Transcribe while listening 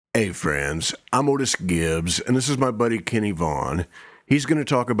Hey friends, I'm Otis Gibbs, and this is my buddy Kenny Vaughan. He's going to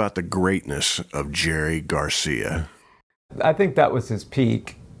talk about the greatness of Jerry Garcia. I think that was his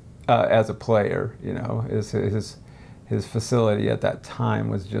peak as a player. You know, his facility at that time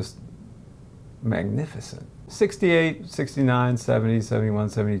was just magnificent. 68, 69, 70, 71,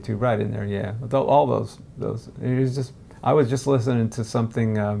 72, right in there, yeah. All those. It was just. I was just listening to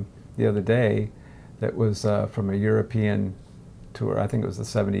something the other day that was from a European tour. I think it was the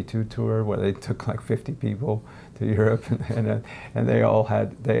 '72 tour where they took like 50 people to Europe, and they all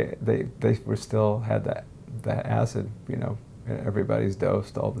had they were still had that acid, you know. Everybody's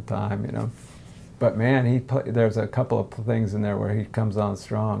dosed all the time, you know. But man, there's a couple of things in there where he comes on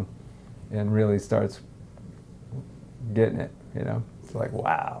strong, and really starts getting it, you know. It's like,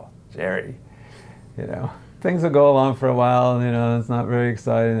 wow, Jerry, you know. Things will go along for a while, and, you know, it's not very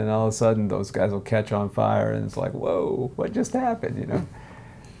exciting, and all of a sudden those guys will catch on fire, and it's like, whoa, what just happened, you know?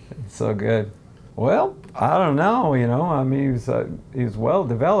 It's so good. Well, I don't know, you know. I mean, he was well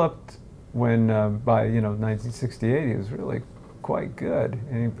developed when, by, you know, 1968, he was really quite good.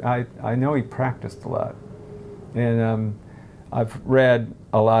 And I know he practiced a lot. And I've read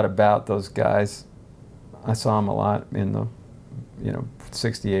a lot about those guys. I saw them a lot in the, you know,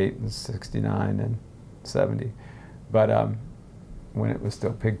 68 and 69 and 70, but when it was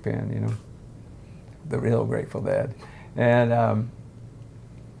still Pigpen, you know, the real Grateful Dead. And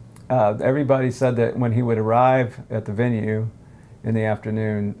everybody said that when he would arrive at the venue in the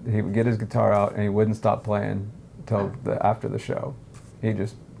afternoon, he would get his guitar out and he wouldn't stop playing until after the show. He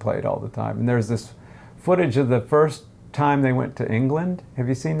just played all the time. And there's this footage of the first time they went to England. Have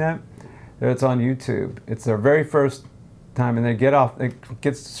you seen that? It's on YouTube. It's their very first time, and they get off. It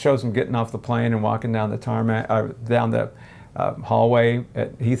shows them getting off the plane and walking down the tarmac, down the hallway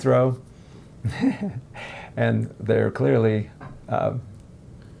at Heathrow, and they're clearly in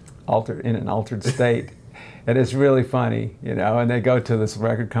an altered state, and it's really funny, you know. And they go to this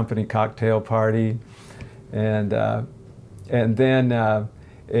record company cocktail party, and then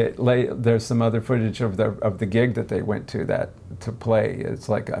there's some other footage of the gig that they went to play. It's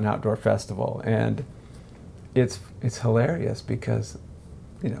like an outdoor festival, and it's hilarious because,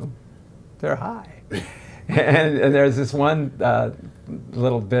 you know, they're high. and there's this one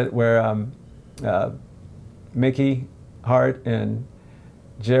little bit where Mickey Hart and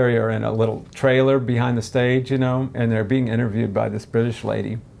Jerry are in a little trailer behind the stage, you know, and they're being interviewed by this British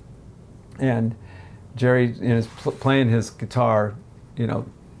lady. And Jerry, you know, is playing his guitar, you know,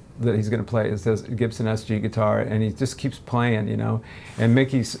 that he's going to play. It's his Gibson SG guitar, and he just keeps playing, you know. And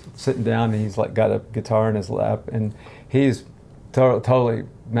Mickey's sitting down, and he's like got a guitar in his lap, and he's totally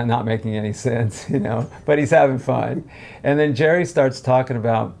not making any sense, you know, but he's having fun. And then Jerry starts talking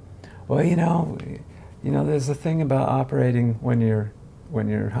about, well, you know, there's a thing about operating when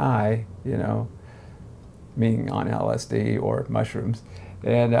you're high, you know, meaning on LSD or mushrooms,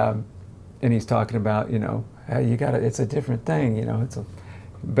 and he's talking about, you know, hey, it's a different thing, you know,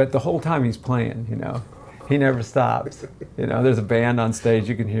 but the whole time he's playing, you know, he never stops. You know, there's a band on stage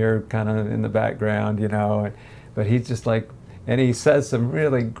you can hear kind of in the background, you know, but he's just like, and he says some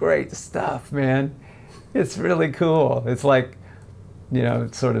really great stuff, man. It's really cool. It's like, you know,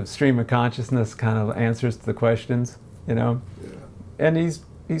 sort of stream of consciousness kind of answers to the questions, you know. Yeah. And he's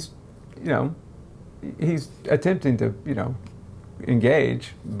you know, he's attempting to, you know,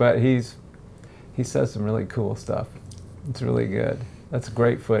 engage, but he says some really cool stuff. It's really good. That's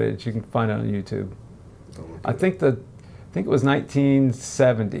great footage. You can find it on YouTube. I think it was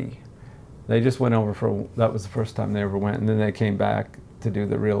 1970. They just went over that was the first time they ever went, and then they came back to do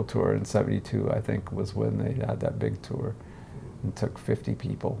the real tour in '72. I think was when they had that big tour, and took 50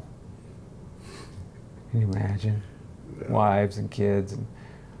 people. Can you imagine? Yeah. Wives and kids, and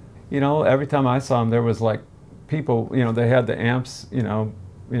you know, every time I saw them, there was like people. You know, they had the amps. You know,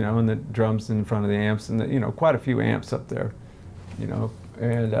 and the drums in front of the amps, and you know, quite a few amps up there. You know,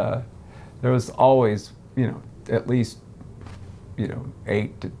 and there was always, you know, at least, you know,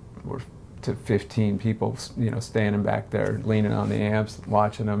 8 to 15 people, you know, standing back there, leaning on the amps,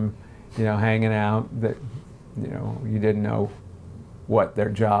 watching them, you know, hanging out. That, you know, you didn't know what their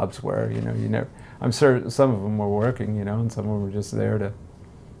jobs were. You know, you never. I'm sure some of them were working, you know, and some of them were just there to,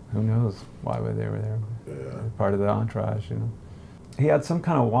 who knows why they were there. Yeah. Part of the entourage, you know. He had some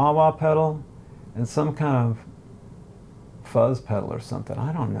kind of wah-wah pedal and some kind of fuzz pedal or something.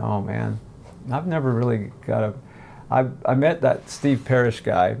 I don't know, man. I've never really got I met that Steve Parrish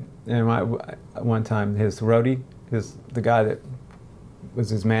guy, and one time his roadie, the guy that was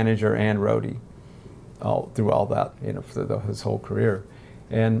his manager and roadie, through all that, you know, for his whole career.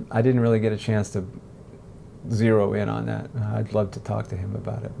 And I didn't really get a chance to zero in on that. I'd love to talk to him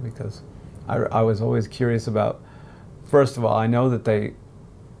about it because I was always curious about, first of all, I know that they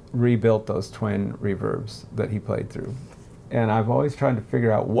rebuilt those twin reverbs that he played through. And I've always tried to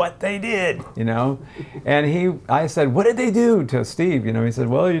figure out what they did, you know? And I said, what did they do to Steve? You know, he said,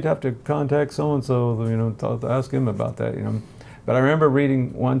 well, you'd have to contact so-and-so, you know, to ask him about that, you know? But I remember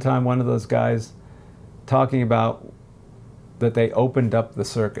reading one time one of those guys talking about that they opened up the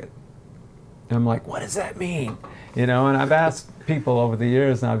circuit. And I'm like, what does that mean? You know, and I've asked people over the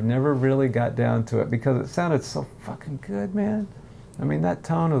years, and I've never really got down to it because it sounded so fucking good, man. I mean, that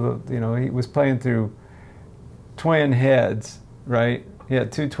tone of the, you know, he was playing through twin heads, right? He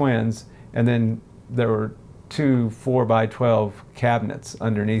had two twins, and then there were two 4x12 cabinets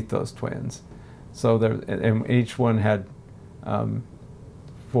underneath those twins. So there, and each one had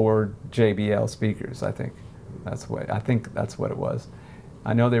 4 JBL speakers. I think that's what it was.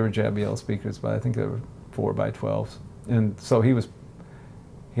 I know they were JBL speakers, but I think they were 4x12s. And so he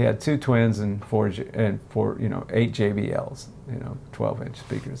had two twins and four, you know, 8 JBLs, you know, 12-inch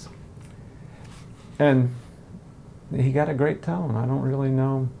speakers. And he got a great tone. I don't really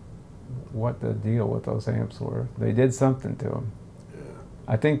know what the deal with those amps were. They did something to them. Yeah.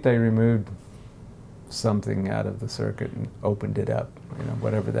 I think they removed something out of the circuit and opened it up, you know,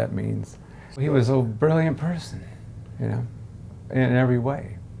 whatever that means. He was a brilliant person, you know, in every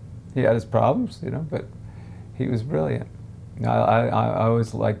way. He had his problems, you know, but he was brilliant. I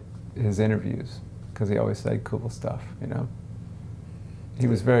always liked his interviews because he always said cool stuff, you know. He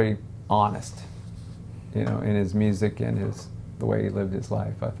was very honest, you know, in his music and the way he lived his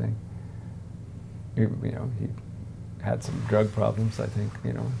life, I think. You know, he had some drug problems, I think,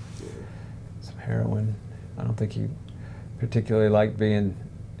 you know, some heroin. I don't think he particularly liked being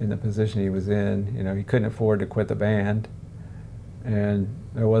in the position he was in. You know, he couldn't afford to quit the band, and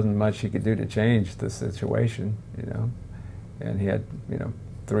there wasn't much he could do to change the situation, you know. And he had, you know,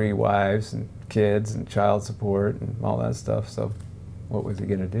 3 wives and kids and child support and all that stuff, so what was he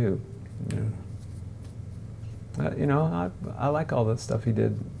going to do, you know? You know, I like all the stuff he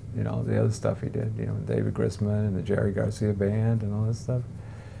did, you know, the other stuff he did, you know, David Grisman and the Jerry Garcia band and all that stuff.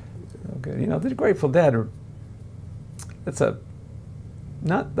 Okay. You know, the Grateful Dead, that's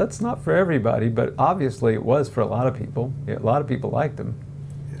not for everybody, but obviously it was for a lot of people. A lot of people liked them.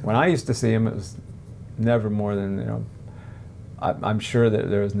 Yeah. When I used to see him, it was never more than, you know, I'm sure that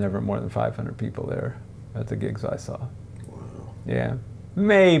there was never more than 500 people there at the gigs I saw. Wow. Yeah,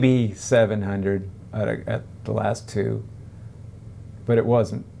 maybe 700 at the last 2, but it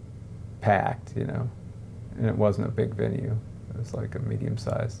wasn't packed, you know, and it wasn't a big venue. It was like a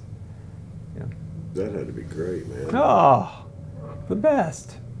medium-sized, you know. That had to be great, man. Oh, the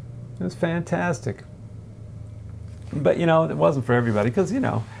best. It was fantastic. But, you know, it wasn't for everybody because, you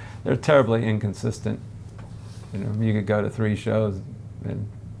know, they're terribly inconsistent. You know, you could go to 3 shows and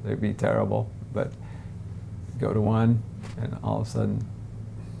they'd be terrible, but go to 1 and all of a sudden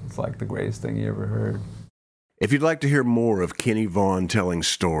it's like the greatest thing you ever heard. If you'd like to hear more of Kenny Vaughan telling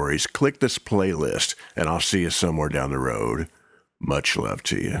stories, click this playlist and I'll see you somewhere down the road. Much love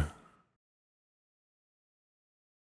to you.